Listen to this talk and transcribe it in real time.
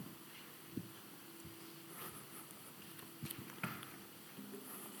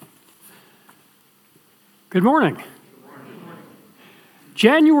Good morning.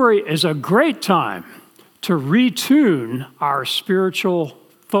 January is a great time to retune our spiritual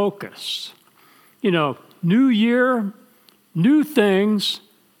focus. You know, new year, new things,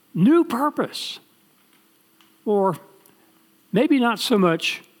 new purpose. Or maybe not so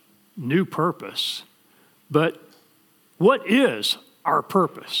much new purpose, but what is our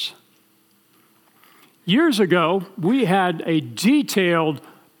purpose? Years ago, we had a detailed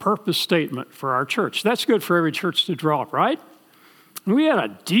purpose statement for our church. That's good for every church to draw up, right? We had a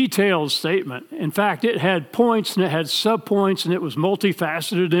detailed statement. In fact, it had points and it had subpoints and it was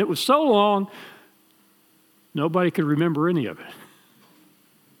multifaceted and it was so long, nobody could remember any of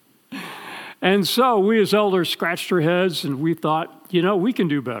it. And so we as elders scratched our heads and we thought, we can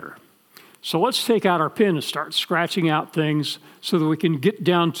do better. So let's take out our pen and start scratching out things so that we can get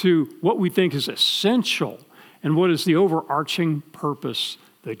down to what we think is essential and what is the overarching purpose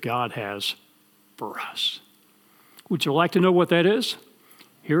that God has for us. Would you like to know what that is?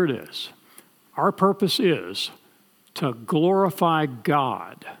 Here it is. Our purpose is to glorify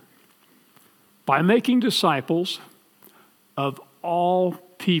God by making disciples of all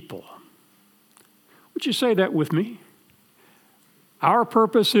people. Would you say that with me? Our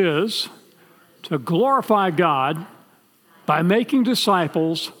purpose is to glorify God by making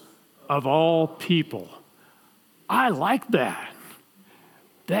disciples of all people. I like that.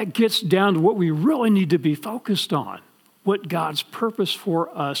 That gets down to what we really need to be focused on, what God's purpose for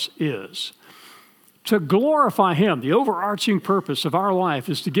us is. To glorify Him, the overarching purpose of our life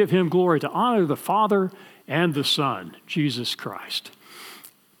is to give Him glory, to honor the Father and the Son, Jesus Christ.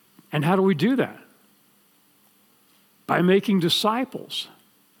 And how do we do that? By making disciples.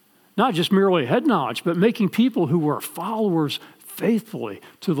 Not just merely head knowledge, but making people who are followers faithfully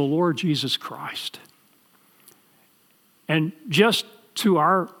to the Lord Jesus Christ. And just to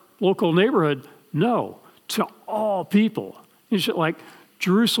our local neighborhood? No, to all people. It's like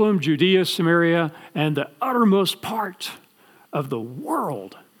Jerusalem, Judea, Samaria, and the uttermost part of the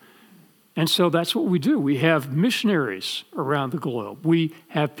world. And so that's what we do. We have missionaries around the globe. We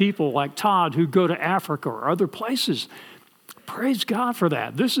have people like Todd who go to Africa or other places. Praise God for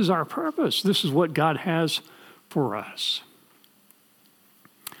that. This is our purpose. This is what God has for us.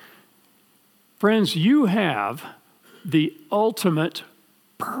 Friends, you have the ultimate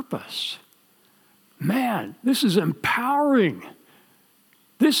purpose. Man, this is empowering.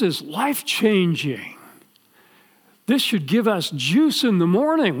 This is life-changing. This should give us juice in the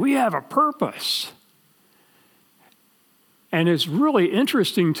morning. We have a purpose. And it's really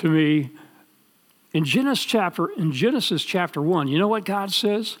interesting to me, in Genesis chapter 1, you know what God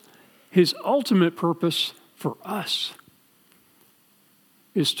says? His ultimate purpose for us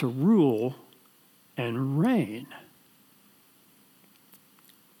is to rule and reign.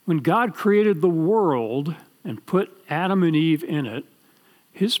 When God created the world and put Adam and Eve in it,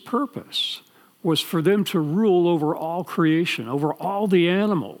 His purpose was for them to rule over all creation, over all the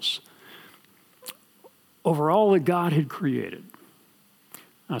animals, over all that God had created.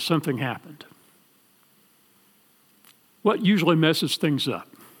 Now, something happened. What usually messes things up?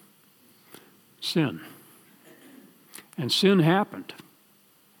 Sin. And sin happened.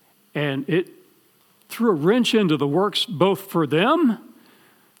 And it threw a wrench into the works both for them,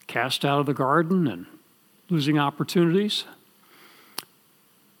 cast out of the garden and losing opportunities.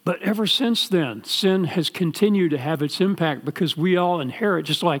 But ever since then, sin has continued to have its impact because we all inherit,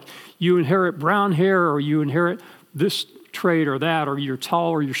 just like you inherit brown hair or you inherit this trait or that, or you're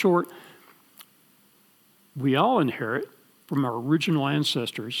tall or you're short. We all inherit from our original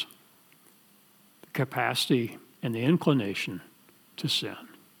ancestors the capacity and the inclination to sin.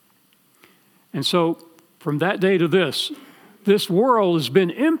 And so from that day to this world has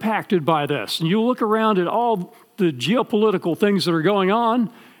been impacted by this. And you look around at all the geopolitical things that are going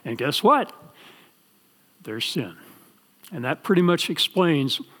on, and guess what? There's sin. And that pretty much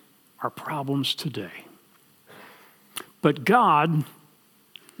explains our problems today. But God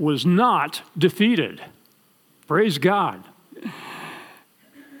was not defeated. Praise God.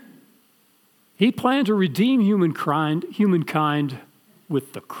 He planned to redeem humankind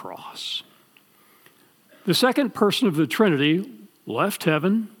with the cross. The second person of the Trinity left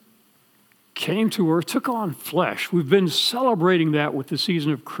heaven, came to earth, took on flesh. We've been celebrating that with the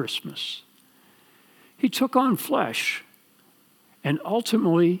season of Christmas. He took on flesh, and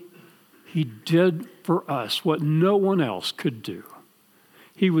ultimately, He did for us what no one else could do.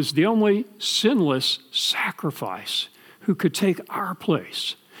 He was the only sinless sacrifice who could take our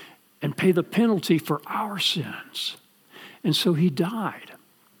place and pay the penalty for our sins. And so He died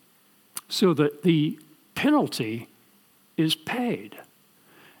so that the penalty is paid.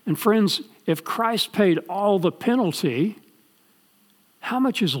 And friends, if Christ paid all the penalty, how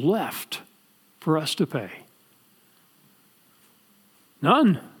much is left for us to pay?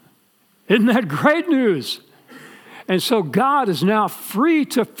 None. Isn't that great news? And so God is now free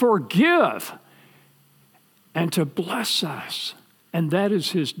to forgive and to bless us. And that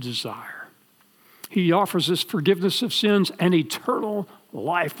is his desire. He offers us forgiveness of sins and eternal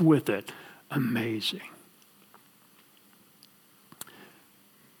life with it. Amazing.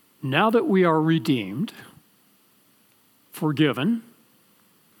 Now that we are redeemed, forgiven,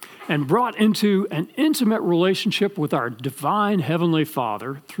 and brought into an intimate relationship with our divine Heavenly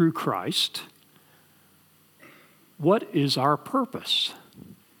Father through Christ, what is our purpose?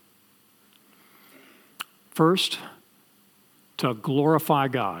 First, to glorify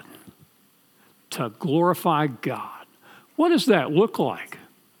God. To glorify God. What does that look like?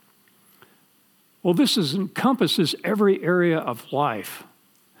 Well, this encompasses every area of life.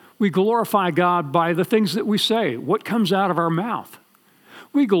 We glorify God by the things that we say, what comes out of our mouth.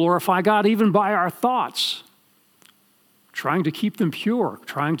 We glorify God even by our thoughts, trying to keep them pure,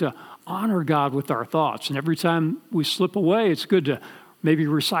 trying to honor God with our thoughts. And every time we slip away, it's good to maybe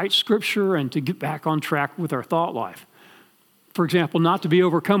recite Scripture and to get back on track with our thought life. For example, not to be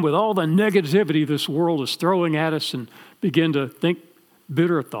overcome with all the negativity this world is throwing at us and begin to think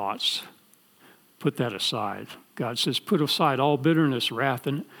bitter thoughts. Put that aside. God says, put aside all bitterness, wrath,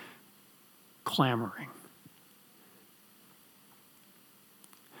 and clamoring.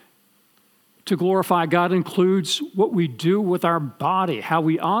 To glorify God includes what we do with our body, how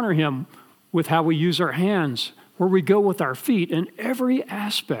we honor him with how we use our hands, where we go with our feet, and every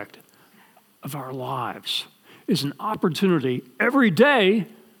aspect of our lives is an opportunity every day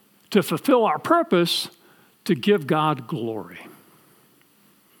to fulfill our purpose to give God glory.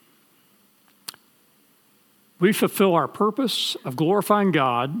 We fulfill our purpose of glorifying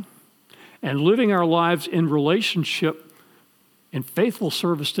God and living our lives in relationship in faithful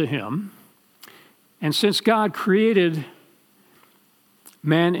service to him. And since God created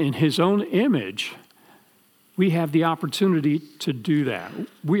man in his own image, we have the opportunity to do that.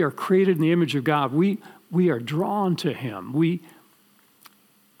 We are created in the image of God. We are drawn to him. We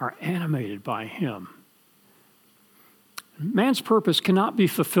are animated by him. Man's purpose cannot be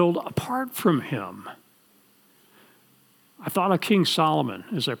fulfilled apart from him. I thought of King Solomon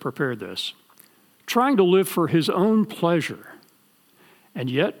as I prepared this, trying to live for his own pleasure. And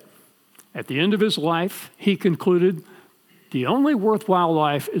yet, at the end of his life, he concluded, the only worthwhile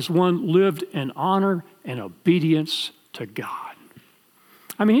life is one lived in honor and obedience to God.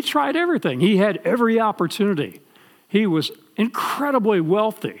 I mean, he tried everything. He had every opportunity. He was incredibly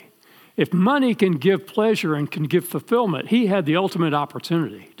wealthy. If money can give pleasure and can give fulfillment, he had the ultimate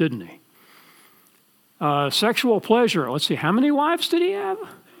opportunity, didn't he? Sexual pleasure. Let's see, how many wives did he have?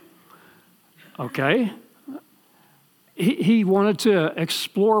 Okay. He wanted to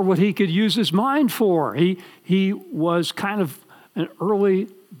explore what he could use his mind for. He was kind of an early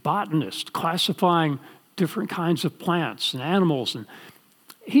botanist, classifying different kinds of plants and animals. And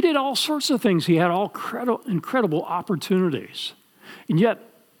he did all sorts of things. He had all incredible opportunities. And yet,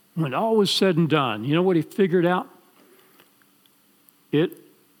 when all was said and done, you know what he figured out? It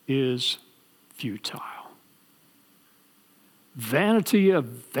is futile. Vanity of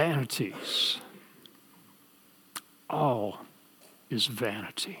vanities. All is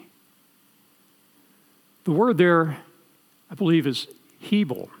vanity. The word there, I believe, is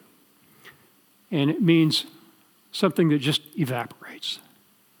Hebel, and it means something that just evaporates.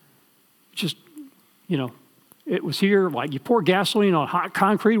 Just, it was here, like you pour gasoline on hot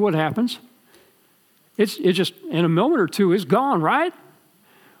concrete, what happens? It just, in a moment or two, is gone, right?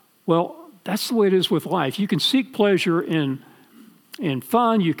 Well, that's the way it is with life. You can seek pleasure in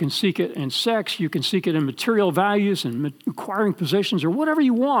fun, you can seek it in sex, you can seek it in material values and acquiring possessions or whatever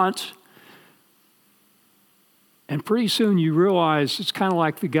you want. And pretty soon you realize it's kind of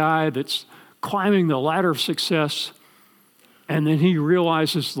like the guy that's climbing the ladder of success, and then he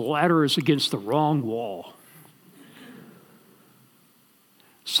realizes the ladder is against the wrong wall.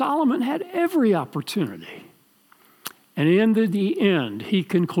 Solomon had every opportunity. And in the end, he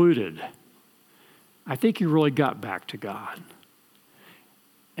concluded, I think he really got back to God.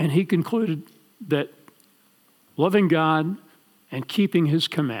 And he concluded that loving God and keeping his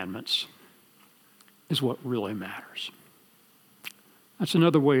commandments is what really matters. That's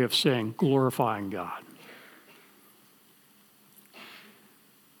another way of saying glorifying God.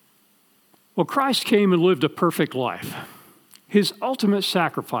 Well, Christ came and lived a perfect life. His ultimate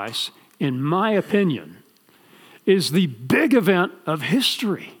sacrifice, in my opinion, is the big event of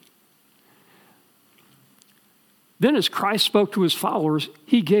history. Then as Christ spoke to his followers,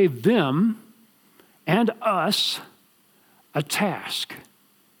 he gave them and us a task.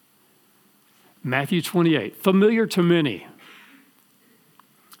 Matthew 28, familiar to many.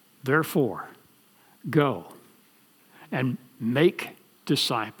 Therefore, go and make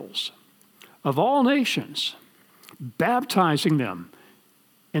disciples of all nations, baptizing them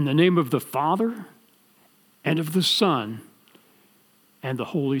in the name of the Father and of the Son and the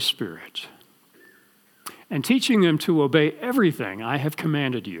Holy Spirit, and teaching them to obey everything I have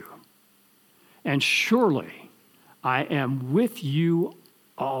commanded you. And surely I am with you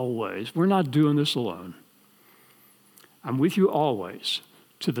always. We're not doing this alone. I'm with you always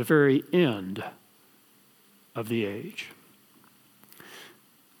to the very end of the age.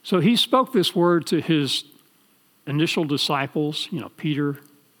 So he spoke this word to his initial disciples, Peter,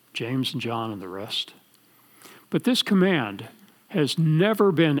 James, and John, and the rest. But this command has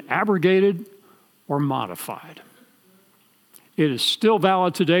never been abrogated or modified. It is still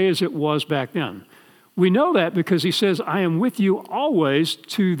valid today as it was back then. We know that because he says, I am with you always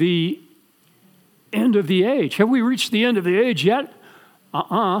to the end of the age. Have we reached the end of the age yet?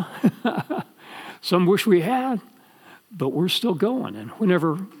 Some wish we had, but we're still going. And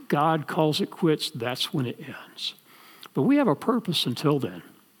whenever God calls it quits, that's when it ends. But we have a purpose until then.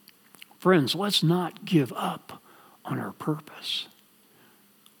 Friends, let's not give up on our purpose.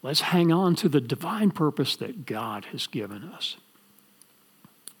 Let's hang on to the divine purpose that God has given us.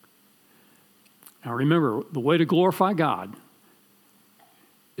 Now remember, the way to glorify God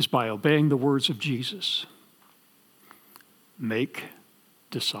is by obeying the words of Jesus. Make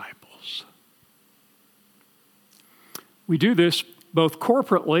disciples. We do this both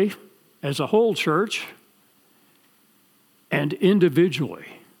corporately as a whole church and individually.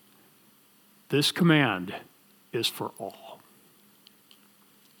 This command is for all.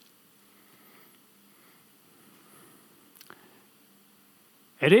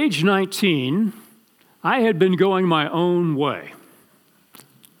 At age 19, I had been going my own way.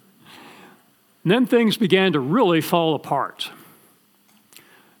 And then things began to really fall apart.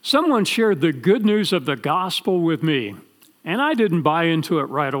 Someone shared the good news of the gospel with me, and I didn't buy into it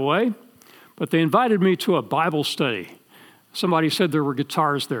right away, but they invited me to a Bible study. Somebody said there were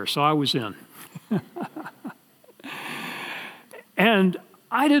guitars there, so I was in. And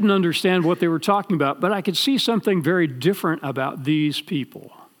I didn't understand what they were talking about, but I could see something very different about these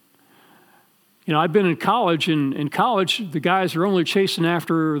people. I'd been in college, and in college, the guys are only chasing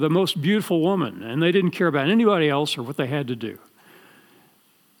after the most beautiful woman, and they didn't care about anybody else or what they had to do.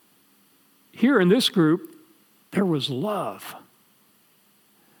 Here in this group, there was love.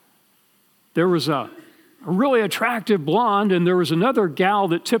 There was a really attractive blonde, and there was another gal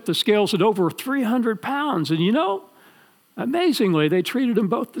that tipped the scales at over 300 pounds. And amazingly, they treated them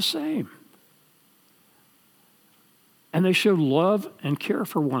both the same. And they showed love and care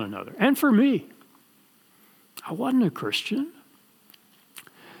for one another, and for me. I wasn't a Christian.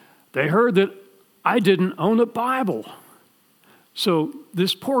 They heard that I didn't own a Bible. So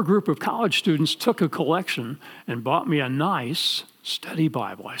this poor group of college students took a collection and bought me a nice study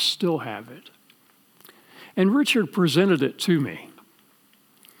Bible. I still have it. And Richard presented it to me.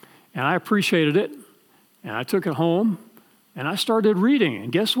 And I appreciated it. And I took it home and I started reading.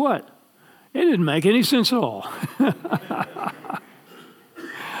 And guess what? It didn't make any sense at all.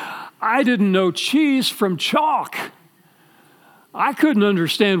 I didn't know cheese from chalk. I couldn't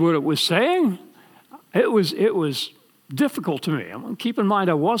understand what it was saying. It was difficult to me. Keep in mind,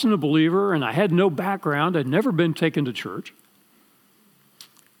 I wasn't a believer and I had no background. I'd never been taken to church.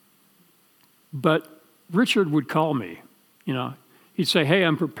 But Richard would call me. He'd say, hey,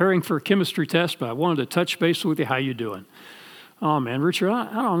 I'm preparing for a chemistry test, but I wanted to touch base with you. How you doing? Oh, man, Richard,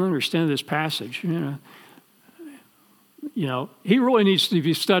 I don't understand this passage. He really needs to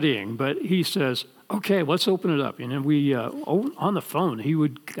be studying, but he says, okay, let's open it up. And then we, on the phone, he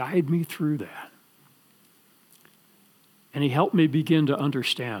would guide me through that. And he helped me begin to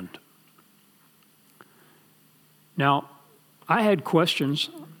understand. Now, I had questions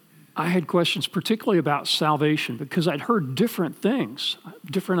particularly about salvation because I'd heard different things,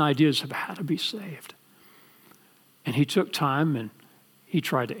 different ideas of how to be saved. And he took time and he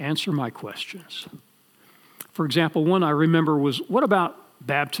tried to answer my questions. For example, one I remember was, what about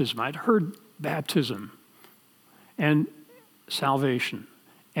baptism? I'd heard baptism and salvation.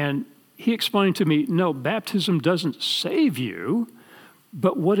 And he explained to me, no, baptism doesn't save you,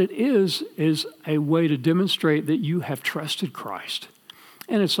 but what it is a way to demonstrate that you have trusted Christ.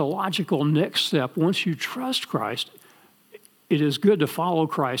 And it's a logical next step. Once you trust Christ, it is good to follow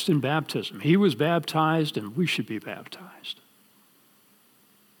Christ in baptism. He was baptized, and we should be baptized.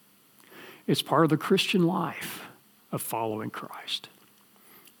 It's part of the Christian life. of following Christ.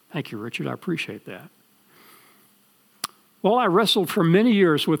 Thank you, Richard. I appreciate that. Well, I wrestled for many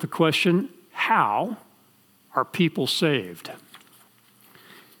years with the question, how are people saved?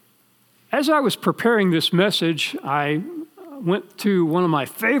 As I was preparing this message, I went to one of my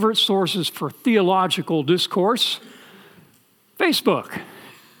favorite sources for theological discourse, Facebook.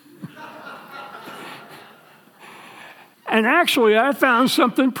 And actually, I found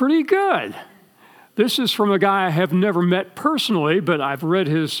something pretty good. This is from a guy I have never met personally, but I've read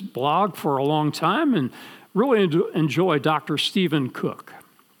his blog for a long time and really enjoy Dr. Stephen Cook.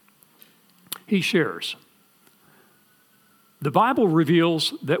 He shares, the Bible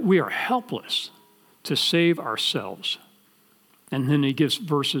reveals that we are helpless to save ourselves. And then he gives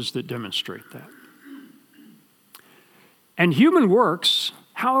verses that demonstrate that. And human works,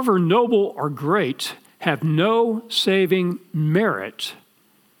 however noble or great, have no saving merit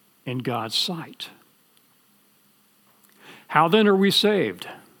in God's sight. How then are we saved?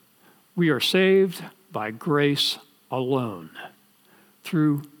 We are saved by grace alone,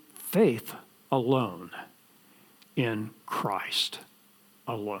 through faith alone, in Christ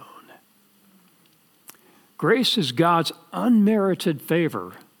alone. Grace is God's unmerited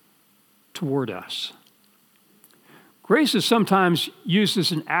favor toward us. Grace is sometimes used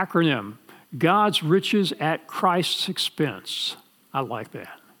as an acronym, God's riches at Christ's expense. I like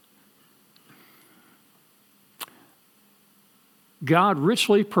that. God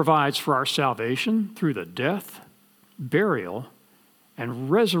richly provides for our salvation through the death, burial, and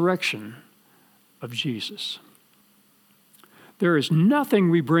resurrection of Jesus. There is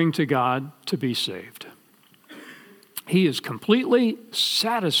nothing we bring to God to be saved. He is completely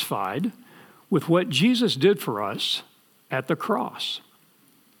satisfied with what Jesus did for us at the cross.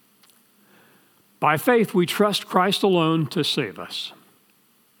 By faith, we trust Christ alone to save us.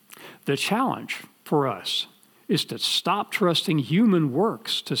 The challenge for us is to stop trusting human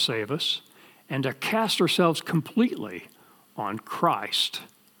works to save us and to cast ourselves completely on Christ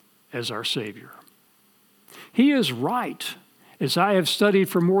as our Savior. He is right, as I have studied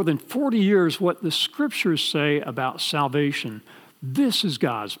for more than 40 years what the Scriptures say about salvation. This is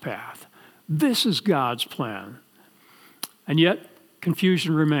God's path. This is God's plan. And yet,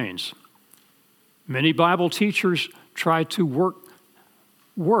 confusion remains. Many Bible teachers try to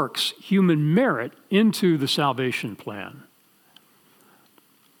works human merit into the salvation plan.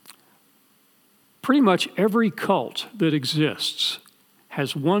 Pretty much every cult that exists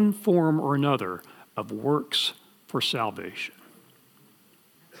has one form or another of works for salvation.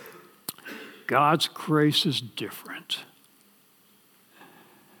 God's grace is different.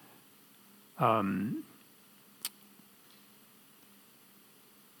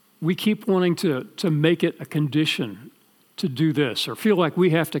 We keep wanting to make it a condition to do this or feel like we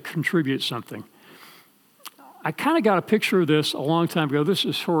have to contribute something. I kind of got a picture of this a long time ago. This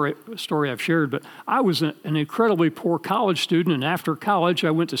is a story I've shared, but I was an incredibly poor college student, and after college I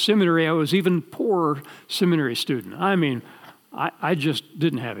went to seminary. I was even poorer seminary student. I mean, I just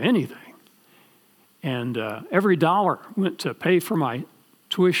didn't have anything. And every dollar went to pay for my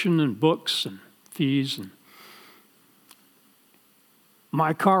tuition and books and fees. And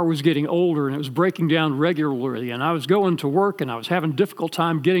my car was getting older and it was breaking down regularly, and I was going to work and I was having a difficult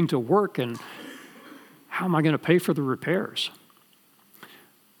time getting to work, and how am I going to pay for the repairs?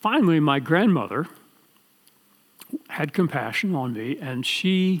 Finally, my grandmother had compassion on me, and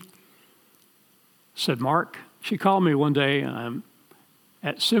she said, Mark, she called me one day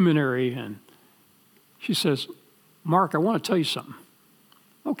at seminary, and she says, Mark, I want to tell you something.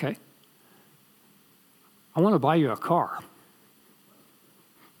 Okay. I want to buy you a car.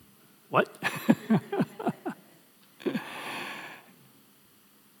 What?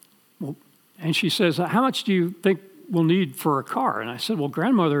 Well, and she says, how much do you think we'll need for a car? And I said, well,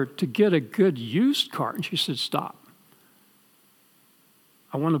 grandmother, to get a good used car. And she said, stop.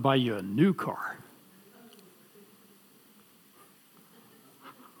 I want to buy you a new car.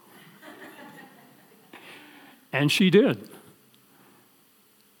 And she did.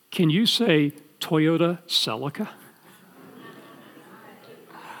 Can you say Toyota Celica?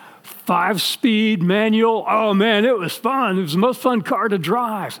 5-speed manual. Oh man, it was fun. It was the most fun car to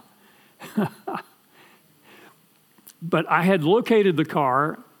drive. But I had located the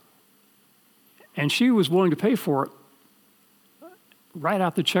car, and she was willing to pay for it, write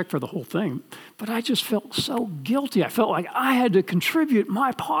out the check for the whole thing. But I just felt so guilty. I felt like I had to contribute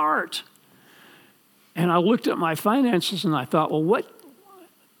my part. And I looked at my finances and I thought, well, what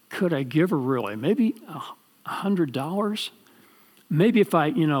could I give her really? Maybe $100? Maybe if I,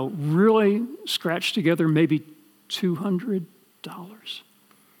 really scratch together, maybe $200?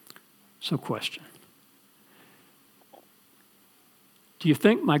 So question. Do you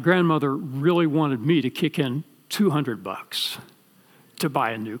think my grandmother really wanted me to kick in $200 to buy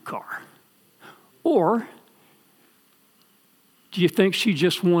a new car? Or do you think she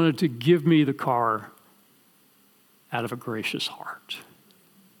just wanted to give me the car out of a gracious heart?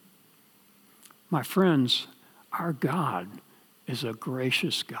 My friends, our God is a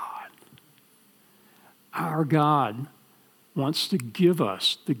gracious God. Our God wants to give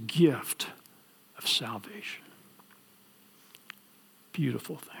us the gift of salvation.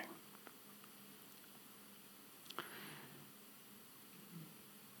 Beautiful thing.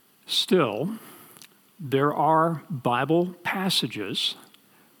 Still, there are Bible passages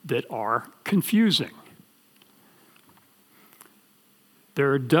that are confusing. There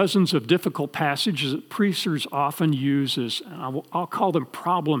are dozens of difficult passages that preachers often use as, I'll call them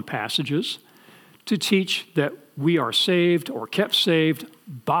problem passages, to teach that we are saved or kept saved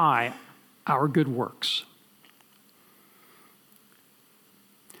by our good works.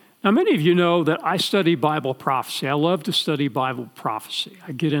 Now, many of you know that I study Bible prophecy. I love to study Bible prophecy.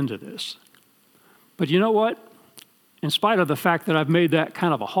 I get into this. But you know what? In spite of the fact that I've made that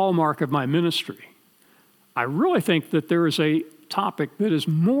kind of a hallmark of my ministry, I really think that there is a topic that is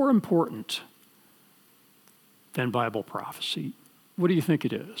more important than Bible prophecy. What do you think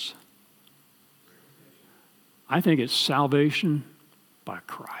it is? I think it's salvation by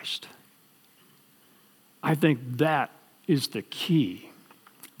Christ. I think that is the key.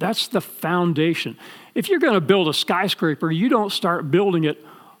 That's the foundation. If you're going to build a skyscraper, you don't start building it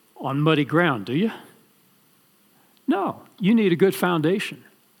on muddy ground, do you? No, you need a good foundation.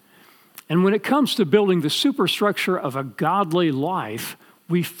 And when it comes to building the superstructure of a godly life,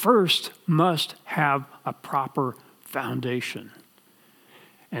 we first must have a proper foundation.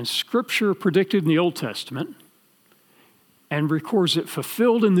 And Scripture predicted in the Old Testament and records it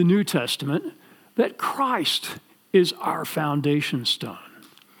fulfilled in the New Testament that Christ is our foundation stone.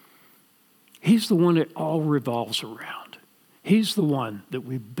 He's the one it all revolves around. He's the one that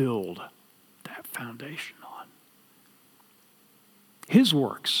we build that foundation on. His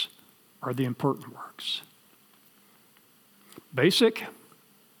works are the important works. Basic?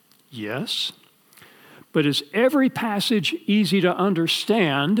 Yes. But is every passage easy to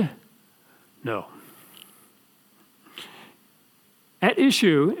understand? No. At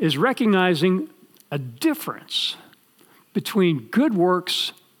issue is recognizing a difference between good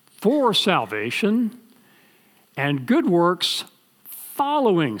works for salvation and good works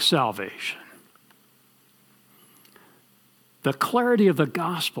following salvation. The clarity of the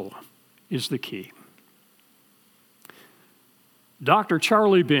gospel is the key. Dr.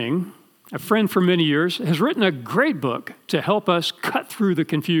 Charlie Bing, a friend for many years, has written a great book to help us cut through the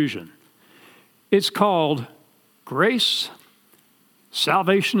confusion. It's called Grace,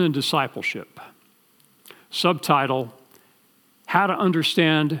 Salvation, and Discipleship. Subtitle, How to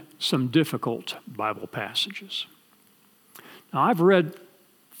Understand Some Difficult Bible Passages. Now, I've read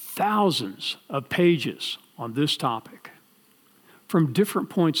thousands of pages on this topic from different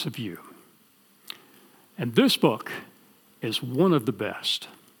points of view. And this book is one of the best.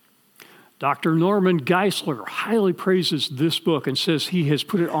 Dr. Norman Geisler highly praises this book and says he has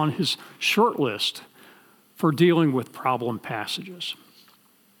put it on his short list for dealing with problem passages.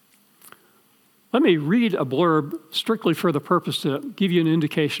 Let me read a blurb strictly for the purpose to give you an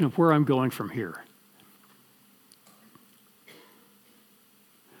indication of where I'm going from here.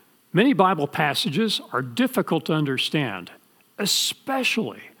 Many Bible passages are difficult to understand,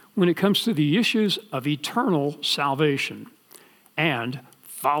 especially when it comes to the issues of eternal salvation and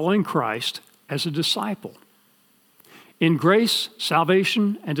following Christ as a disciple. In Grace,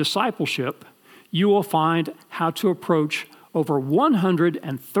 Salvation, and Discipleship, you will find how to approach over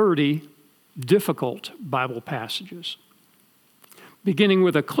 130 difficult Bible passages, beginning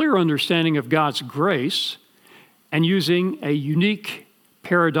with a clear understanding of God's grace and using a unique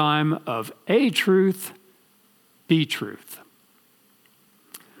paradigm of A truth, B truth.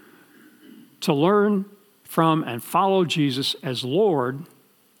 To learn from and follow Jesus as Lord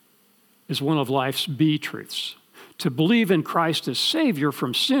is one of life's B truths. To believe in Christ as Savior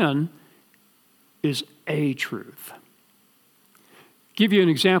from sin is A truth. Give you an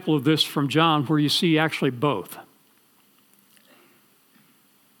example of this from John where you see actually both.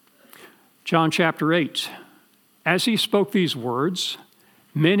 John chapter 8. As he spoke these words,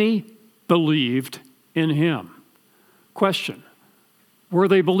 many believed in him. Question, were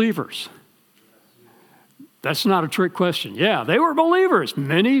they believers? That's not a trick question. Yeah, they were believers.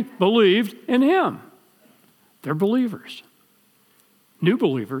 Many believed in him. They're believers. New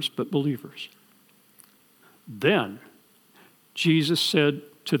believers, but believers. Then Jesus said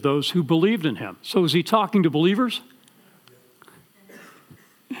to those who believed in him. So is he talking to believers?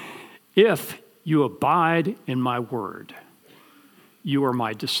 If you abide in my word, you are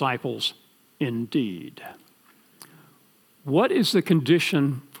my disciples indeed. What is the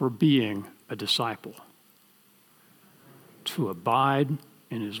condition for being a disciple? To abide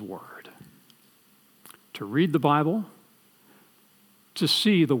in his word. To read the Bible, to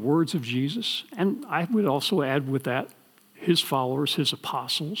see the words of Jesus, and I would also add with that his followers, his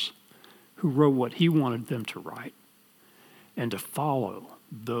apostles, who wrote what he wanted them to write, and to follow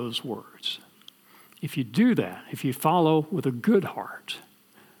those words. If you do that, if you follow with a good heart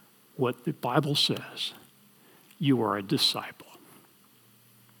what the Bible says, you are a disciple.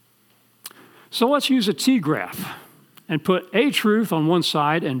 So let's use a T-graph and put A truth on one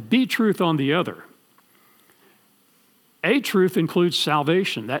side and B truth on the other. A truth includes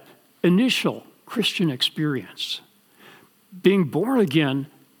salvation, that initial Christian experience. Being born again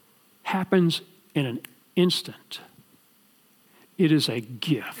happens in an instant. It is a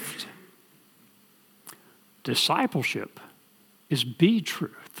gift. Discipleship is B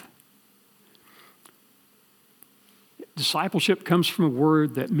truth. Discipleship comes from a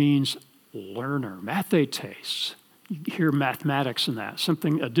word that means learner, mathetes. You hear mathematics in that,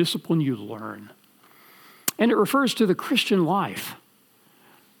 a discipline you learn. And it refers to the Christian life.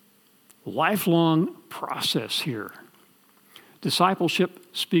 Lifelong process here. Discipleship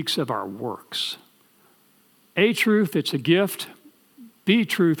speaks of our works. A truth, it's a gift. B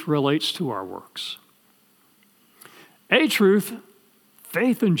truth relates to our works. A truth,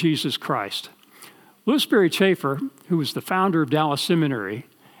 faith in Jesus Christ. Louis Berry Chafer, who was the founder of Dallas Seminary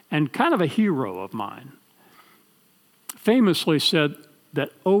and kind of a hero of mine, famously said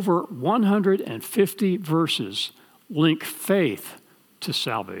that over 150 verses link faith to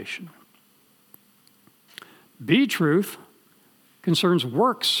salvation. B truth concerns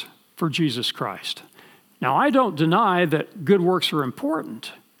works for Jesus Christ. Now, I don't deny that good works are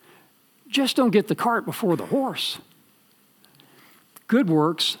important. Just don't get the cart before the horse. Good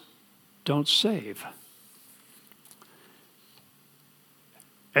works don't save.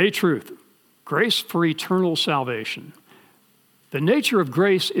 A truth, grace for eternal salvation. The nature of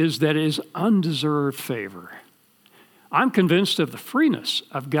grace is that it is undeserved favor. I'm convinced of the freeness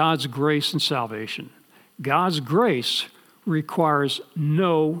of God's grace and salvation. God's grace requires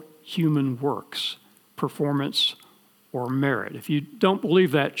no human works, performance, or merit. If you don't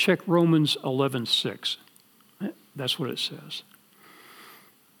believe that, check Romans 11:6. That's what it says.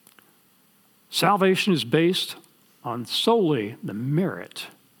 Salvation is based on solely the merit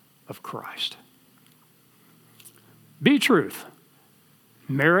of Christ. B truth,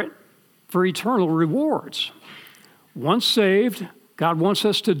 merit for eternal rewards. Once saved, God wants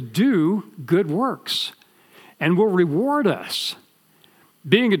us to do good works and will reward us.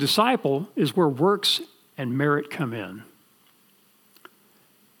 Being a disciple is where works and merit come in.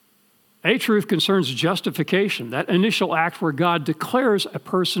 A truth concerns justification, that initial act where God declares a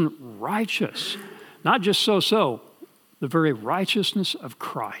person righteous, not just so, the very righteousness of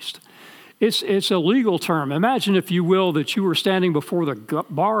Christ. It's a legal term. Imagine, if you will, that you were standing before the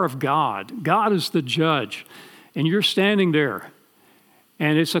bar of God. God is the judge, and you're standing there,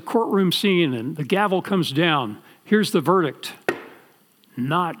 and it's a courtroom scene, and the gavel comes down. Here's the verdict: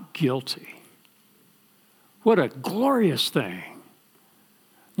 not guilty. What a glorious thing.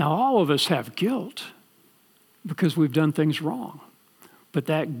 Now, all of us have guilt because we've done things wrong, but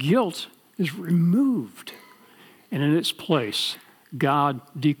that guilt is removed, and in its place, God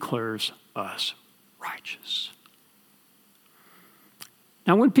declares us righteous.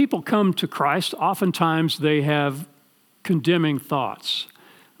 Now, when people come to Christ, oftentimes they have condemning thoughts.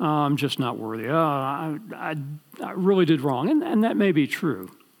 I'm just not worthy. I really did wrong, and that may be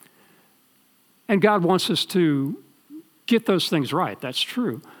true. And God wants us to get those things right. That's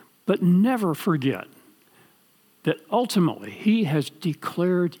true. But never forget that ultimately He has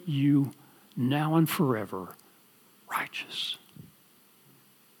declared you now and forever righteous.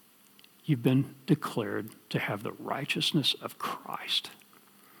 You've been declared to have the righteousness of Christ.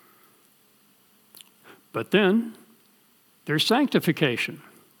 But then there's sanctification,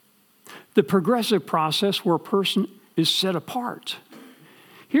 the progressive process where a person is set apart.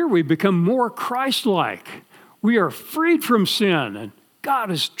 Here we become more Christ-like. We are freed from sin, and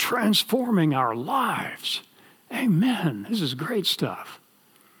God is transforming our lives. Amen. This is great stuff.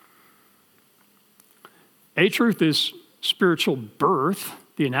 A truth is spiritual birth,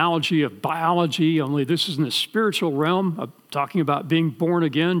 the analogy of biology, only this is in the spiritual realm, of talking about being born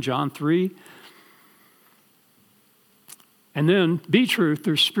again, John 3. And then B truth,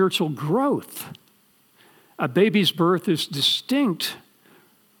 there's spiritual growth. A baby's birth is distinct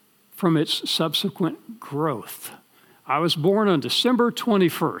from its subsequent growth. I was born on December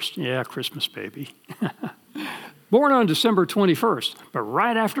 21st. Yeah, Christmas baby. Born on December 21st, but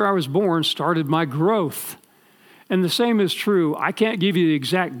right after I was born started my growth. And the same is true. I can't give you the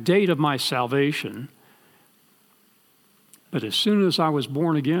exact date of my salvation, but as soon as I was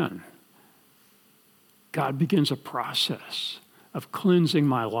born again, God begins a process of cleansing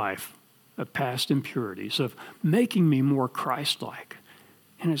my life of past impurities, of making me more Christ-like.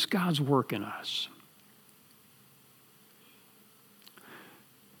 And it's God's work in us.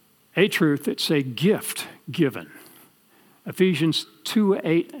 A truth, it's a gift given. Ephesians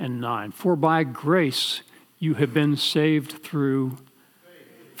 2:8 and 9. For by grace you have been saved through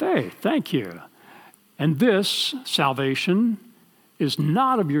faith. Thank you. And this salvation is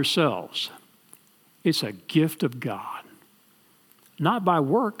not of yourselves. It's a gift of God, not by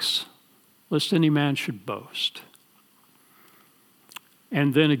works, lest any man should boast.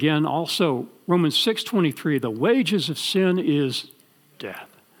 And then again, also, Romans 6:23, the wages of sin is death.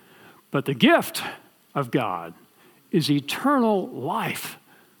 But the gift of God is eternal life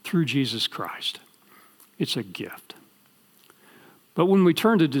through Jesus Christ. It's a gift. But when we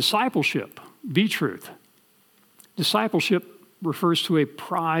turn to discipleship, be truth. Discipleship refers to a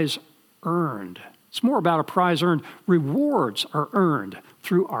prize earned. It's more about a prize earned. Rewards are earned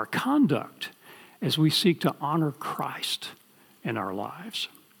through our conduct as we seek to honor Christ in our lives.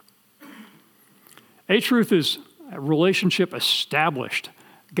 A truth is a relationship established.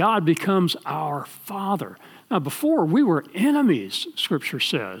 God becomes our Father. Now, before we were enemies, Scripture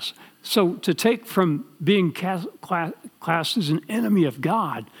says. So to take from being classed as an enemy of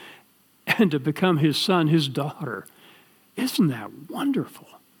God and to become His son, His daughter, isn't that wonderful?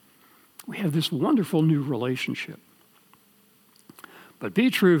 We have this wonderful new relationship. But be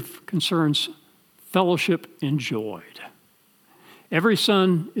truth concerns fellowship enjoyed. Every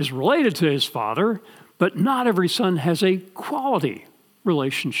son is related to his father, but not every son has a quality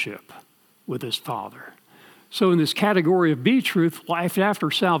relationship with his father. So in this category of be truth, life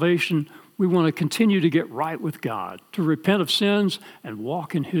after salvation, we want to continue to get right with God, to repent of sins and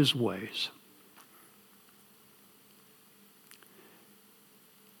walk in His ways.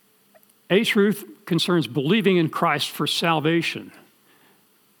 A truth concerns believing in Christ for salvation.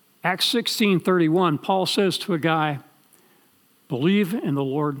 Acts 16:31, Paul says to a guy, believe in the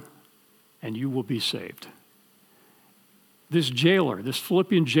Lord and you will be saved. This jailer, this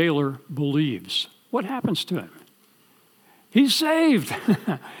Philippian jailer believes. What happens to him? He's saved.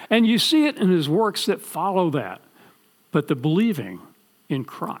 And you see it in his works that follow that. But the believing in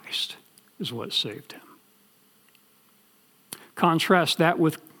Christ is what saved him. Contrast that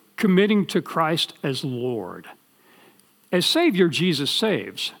with committing to Christ as Lord. As Savior, Jesus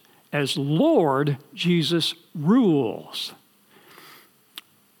saves. As Lord, Jesus rules.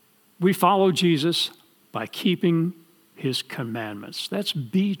 We follow Jesus by keeping His commandments. That's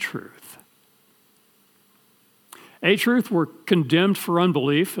be truth. A truth, we're condemned for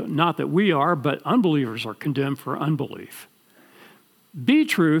unbelief. Not that we are, but unbelievers are condemned for unbelief. B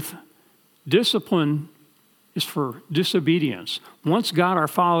truth, discipline is for disobedience. Once God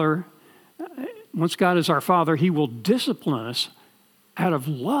is our Father, He will discipline us out of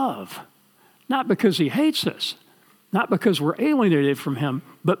love. Not because He hates us, not because we're alienated from Him,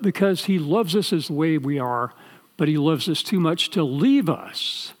 but because He loves us as the way we are, but He loves us too much to leave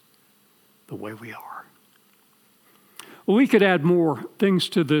us the way we are. Well, we could add more things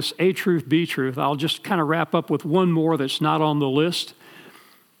to this A truth, B truth. I'll just kind of wrap up with one more that's not on the list.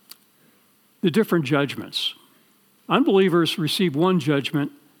 The different judgments. Unbelievers receive one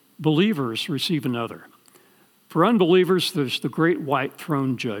judgment, believers receive another. For unbelievers, there's the great white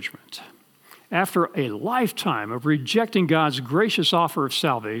throne judgment. After a lifetime of rejecting God's gracious offer of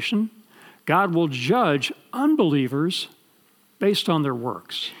salvation, God will judge unbelievers based on their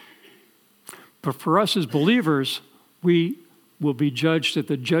works. But for us as believers, we will be judged at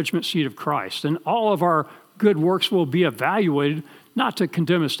the judgment seat of Christ. And all of our good works will be evaluated, not to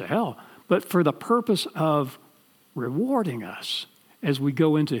condemn us to hell, but for the purpose of rewarding us as we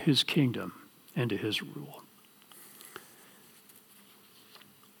go into His kingdom and to His rule.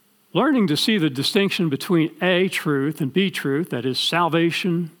 Learning to see the distinction between A, truth, and B, truth, that is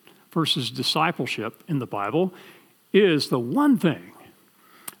salvation versus discipleship in the Bible, is the one thing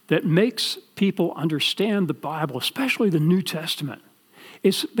that makes people understand the Bible, especially the New Testament.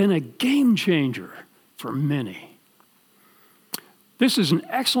 It's been a game changer for many. This is an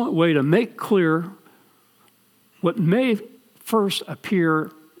excellent way to make clear what may first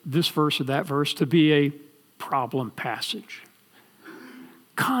appear, this verse or that verse, to be a problem passage.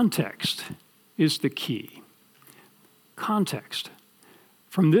 Context is the key. Context.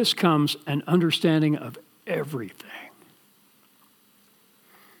 From this comes an understanding of everything.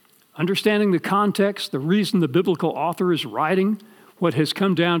 understanding the context, the reason the biblical author is writing what has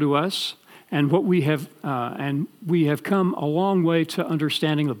come down to us, and we have come a long way to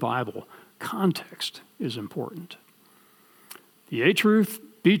understanding the Bible. Context is important. The A truth,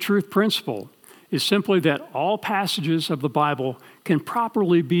 B truth principle is simply that all passages of the Bible can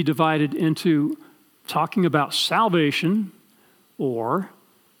properly be divided into talking about salvation or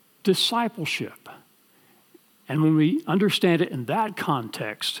discipleship. And when we understand it in that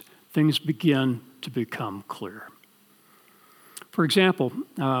context, things begin to become clear. For example,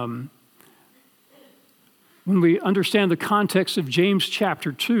 when we understand the context of James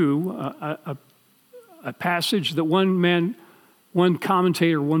chapter 2, a passage that one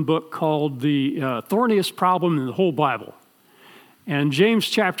commentator, one book called the thorniest problem in the whole Bible. And James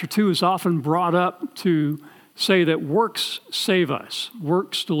chapter 2 is often brought up to say that works save us,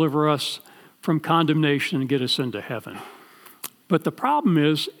 works deliver us from condemnation and get us into heaven. But the problem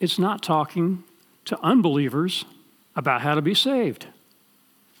is, it's not talking to unbelievers about how to be saved.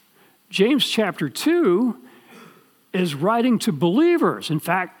 James chapter 2 is writing to believers, in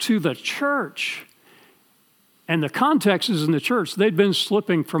fact, to the church. And the context is in the church. They'd been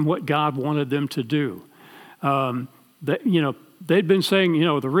slipping from what God wanted them to do. They'd been saying,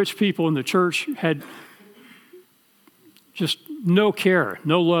 the rich people in the church had just no care,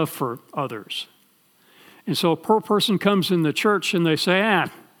 no love for others. And so a poor person comes in the church and they say,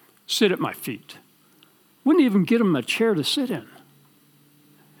 sit at my feet. Wouldn't even get them a chair to sit in.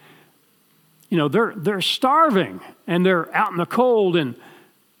 They're starving and they're out in the cold, and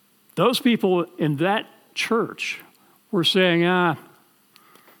those people in that church were saying,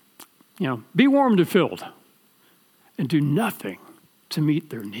 be warmed and filled and do nothing to meet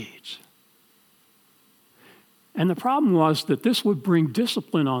their needs. And the problem was that this would bring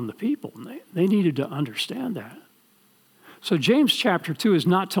discipline on the people. And they needed to understand that. So James chapter 2 is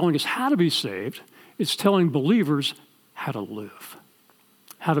not telling us how to be saved. It's telling believers how to live,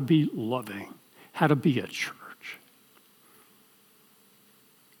 how to be loving, how to be a church.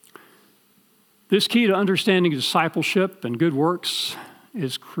 This key to understanding discipleship and good works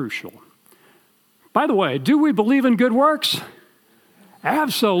is crucial. By the way, do we believe in good works?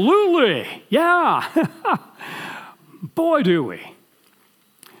 Absolutely. Yeah. Boy, do we.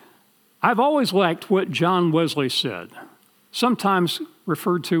 I've always liked what John Wesley said, sometimes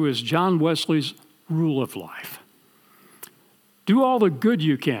referred to as John Wesley's rule of life. Do all the good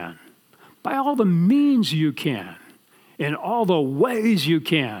you can, by all the means you can, in all the ways you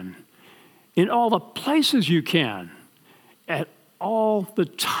can, in all the places you can, at all the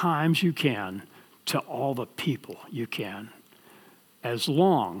times you can, to all the people you can, as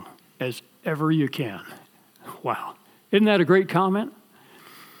long as ever you can. Wow. Isn't that a great comment?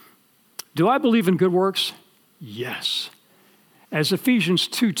 Do I believe in good works? Yes. As Ephesians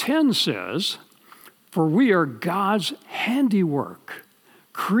 2:10 says, for we are God's handiwork,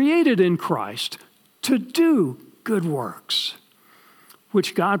 created in Christ to do good works,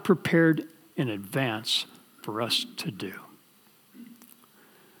 which God prepared in advance for us to do.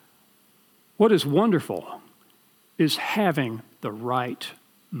 What is wonderful is having the right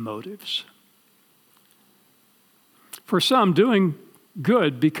motives. For some, doing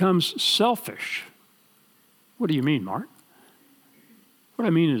good becomes selfish. What do you mean, Mark? What I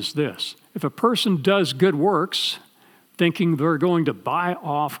mean is this. If a person does good works, thinking they're going to buy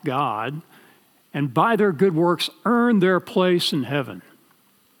off God, and by their good works earn their place in heaven,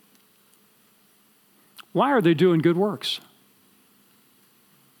 why are they doing good works?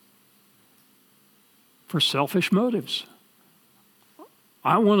 For selfish motives.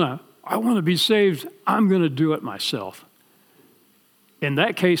 I want to be saved. I'm going to do it myself. In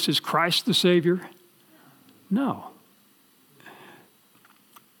that case, is Christ the Savior? No.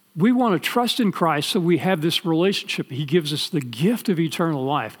 We want to trust in Christ so we have this relationship. He gives us the gift of eternal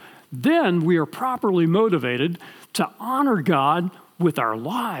life. Then we are properly motivated to honor God with our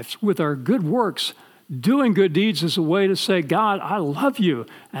lives, with our good works. Doing good deeds is a way to say, God, I love you,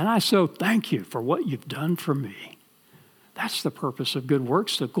 and I so thank you for what you've done for me. That's the purpose of good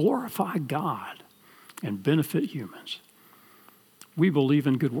works, to glorify God and benefit humans. We believe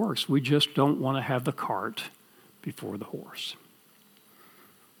in good works. We just don't want to have the cart before the horse.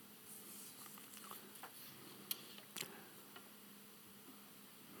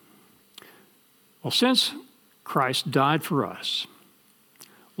 Well, since Christ died for us,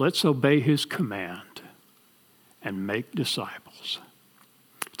 let's obey his command and make disciples,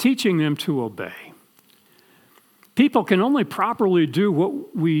 teaching them to obey. People can only properly do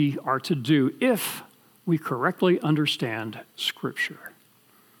what we are to do if we correctly understand Scripture.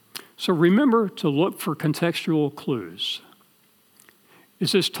 So remember to look for contextual clues.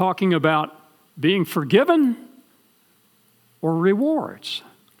 Is this talking about being forgiven or rewards?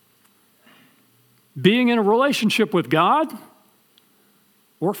 Being in a relationship with God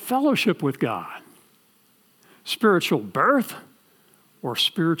or fellowship with God? Spiritual birth or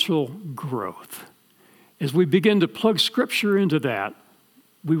spiritual growth? As we begin to plug Scripture into that,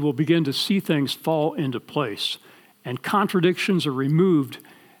 we will begin to see things fall into place, and contradictions are removed,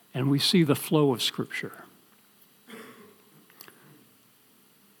 and we see the flow of Scripture.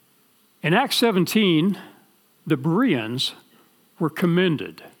 In Acts 17, the Bereans were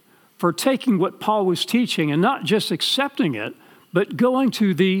commended for taking what Paul was teaching and not just accepting it, but going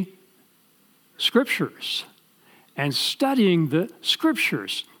to the Scriptures and studying the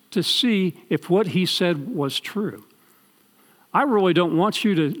Scriptures to see if what he said was true. I really don't want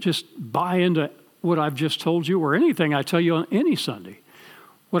you to just buy into what I've just told you or anything I tell you on any Sunday.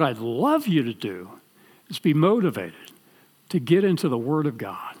 What I'd love you to do is be motivated to get into the Word of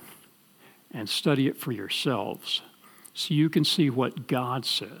God and study it for yourselves so you can see what God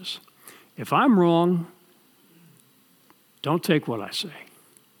says. If I'm wrong, don't take what I say.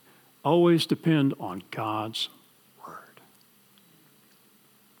 Always depend on God's Word.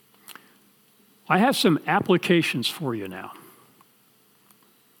 I have some applications for you now.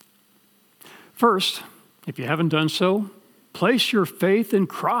 First, if you haven't done so, place your faith in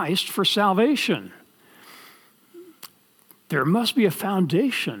Christ for salvation. There must be a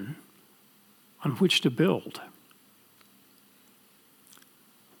foundation on which to build.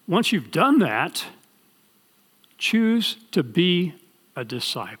 Once you've done that, choose to be a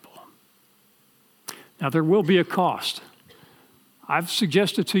disciple. Now, there will be a cost. I've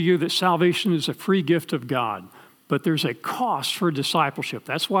suggested to you that salvation is a free gift of God, but there's a cost for discipleship.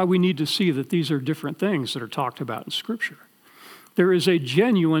 That's why we need to see that these are different things that are talked about in Scripture. There is a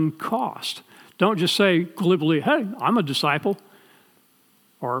genuine cost. Don't just say glibly, hey, I'm a disciple,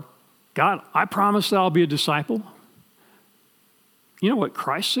 or God, I promise that I'll be a disciple. You know what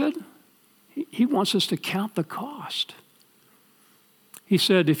Christ said? He wants us to count the cost. He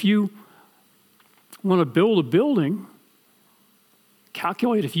said, if you want to build a building,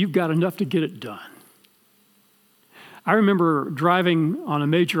 calculate if you've got enough to get it done. I remember driving on a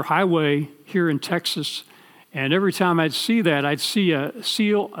major highway here in Texas, and every time I'd see that, I'd see a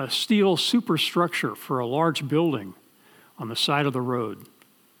steel superstructure for a large building on the side of the road.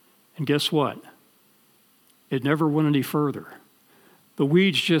 And guess what? It never went any further. The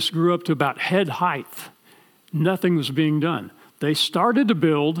weeds just grew up to about head height. Nothing was being done. They started to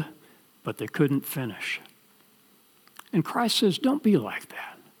build, but they couldn't finish. And Christ says, don't be like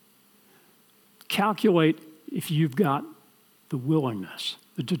that. Calculate if you've got the willingness,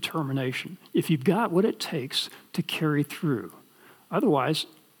 the determination, if you've got what it takes to carry through. Otherwise,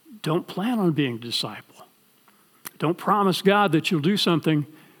 don't plan on being a disciple. Don't promise God that you'll do something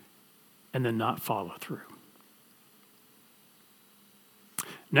and then not follow through.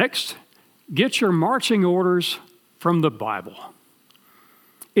 Next, get your marching orders from the Bible.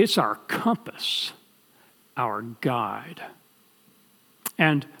 It's our compass, our guide.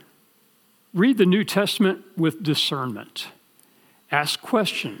 And read the New Testament with discernment. Ask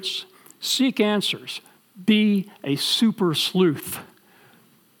questions. Seek answers. Be a super sleuth.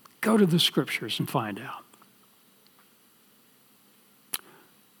 Go to the Scriptures and find out.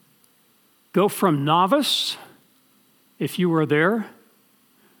 Go from novice, if you are there,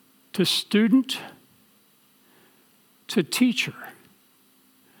 to student, to teacher.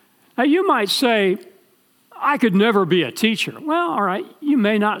 Now you might say, I could never be a teacher. Well, all right, you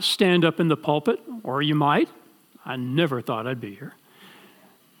may not stand up in the pulpit, or you might. I never thought I'd be here.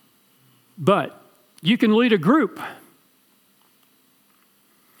 But you can lead a group,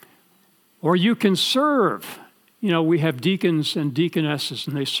 or you can serve. You know, we have deacons and deaconesses,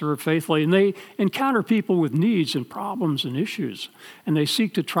 and they serve faithfully, and they encounter people with needs and problems and issues, and they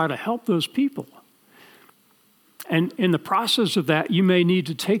seek to try to help those people. And in the process of that, you may need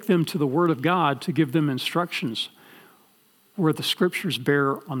to take them to the Word of God to give them instructions where the Scriptures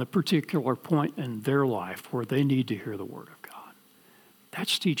bear on the particular point in their life where they need to hear the Word of God.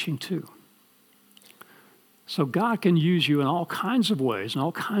 That's teaching too. So God can use you in all kinds of ways, in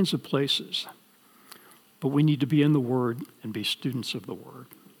all kinds of places. But we need to be in the Word and be students of the Word.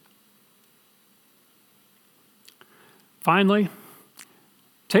 Finally,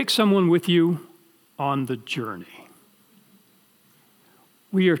 take someone with you on the journey.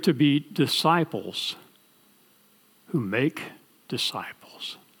 We are to be disciples who make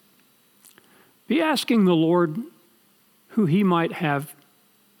disciples. Be asking the Lord who He might have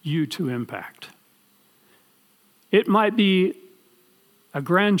you to impact. It might be a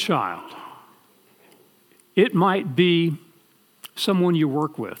grandchild. It might be someone you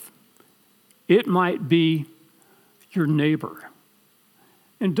work with. It might be your neighbor.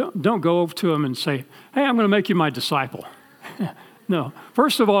 And don't go over to them and say, hey, I'm going to make you my disciple. No.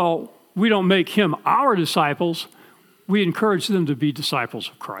 First of all, we don't make him our disciples. We encourage them to be disciples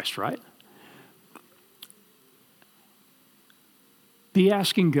of Christ, right? Be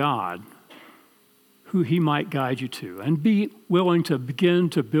asking God who he might guide you to, and be willing to begin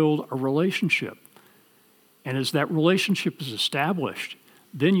to build a relationship. And as that relationship is established,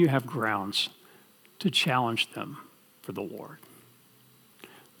 then you have grounds to challenge them for the Lord.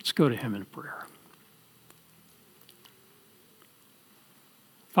 Let's go to him in prayer.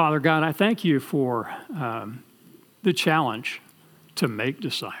 Father God, I thank you for the challenge to make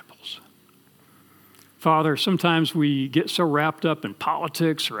disciples. Father, sometimes we get so wrapped up in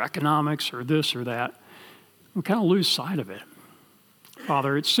politics or economics or this or that, we kind of lose sight of it.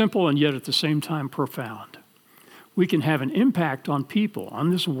 Father, it's simple and yet at the same time profound. We can have an impact on people, on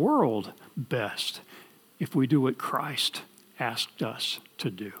this world best, if we do what Christ asked us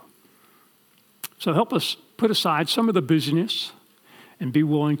to do. So help us put aside some of the busyness and be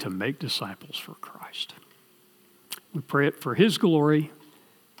willing to make disciples for Christ. We pray it for his glory.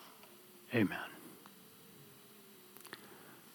 Amen.